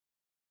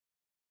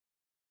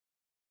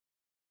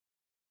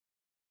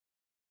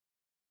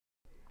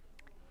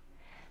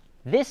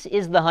This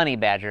is the honey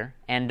badger,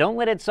 and don't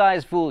let its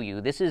size fool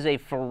you. This is a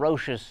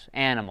ferocious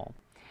animal.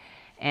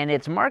 And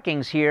its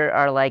markings here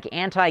are like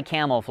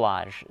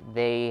anti-camouflage.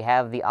 They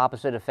have the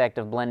opposite effect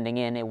of blending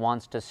in. It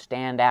wants to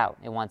stand out.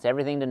 It wants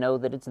everything to know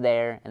that it's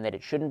there and that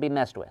it shouldn't be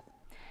messed with.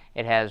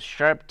 It has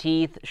sharp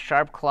teeth,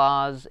 sharp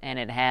claws, and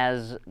it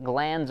has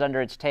glands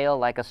under its tail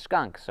like a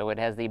skunk, so it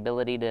has the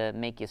ability to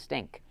make you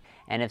stink.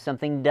 And if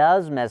something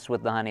does mess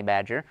with the honey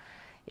badger,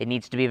 it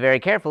needs to be very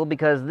careful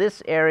because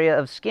this area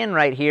of skin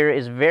right here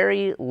is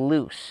very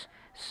loose.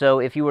 So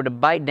if you were to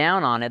bite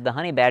down on it, the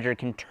honey badger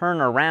can turn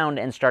around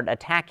and start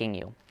attacking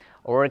you,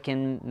 or it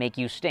can make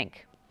you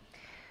stink.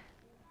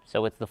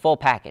 So it's the full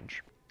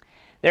package.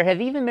 There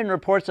have even been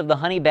reports of the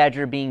honey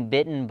badger being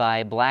bitten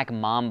by black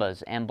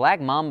mambas, and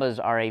black mambas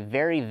are a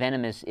very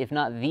venomous, if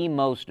not the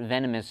most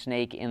venomous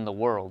snake in the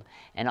world.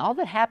 And all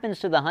that happens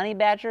to the honey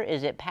badger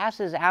is it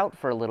passes out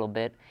for a little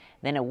bit,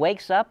 then it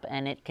wakes up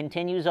and it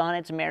continues on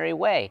its merry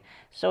way.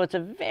 So it's a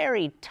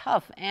very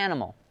tough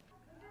animal.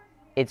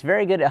 It's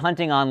very good at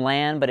hunting on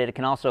land, but it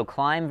can also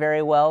climb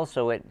very well,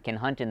 so it can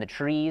hunt in the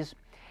trees.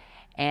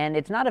 And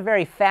it's not a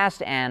very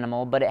fast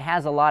animal, but it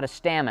has a lot of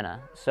stamina,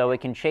 so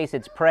it can chase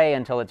its prey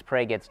until its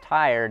prey gets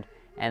tired,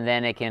 and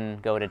then it can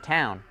go to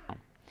town.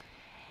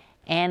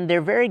 And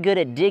they're very good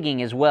at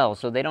digging as well,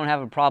 so they don't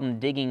have a problem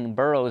digging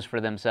burrows for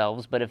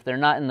themselves, but if they're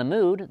not in the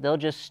mood, they'll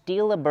just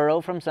steal a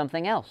burrow from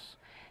something else,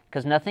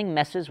 because nothing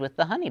messes with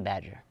the honey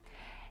badger.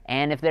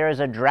 And if there is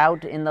a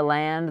drought in the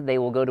land, they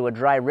will go to a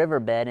dry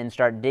riverbed and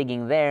start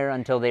digging there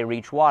until they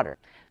reach water.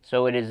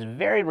 So it is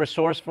very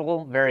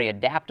resourceful, very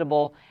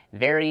adaptable,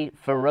 very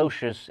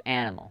ferocious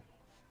animal,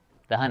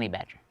 the honey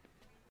badger.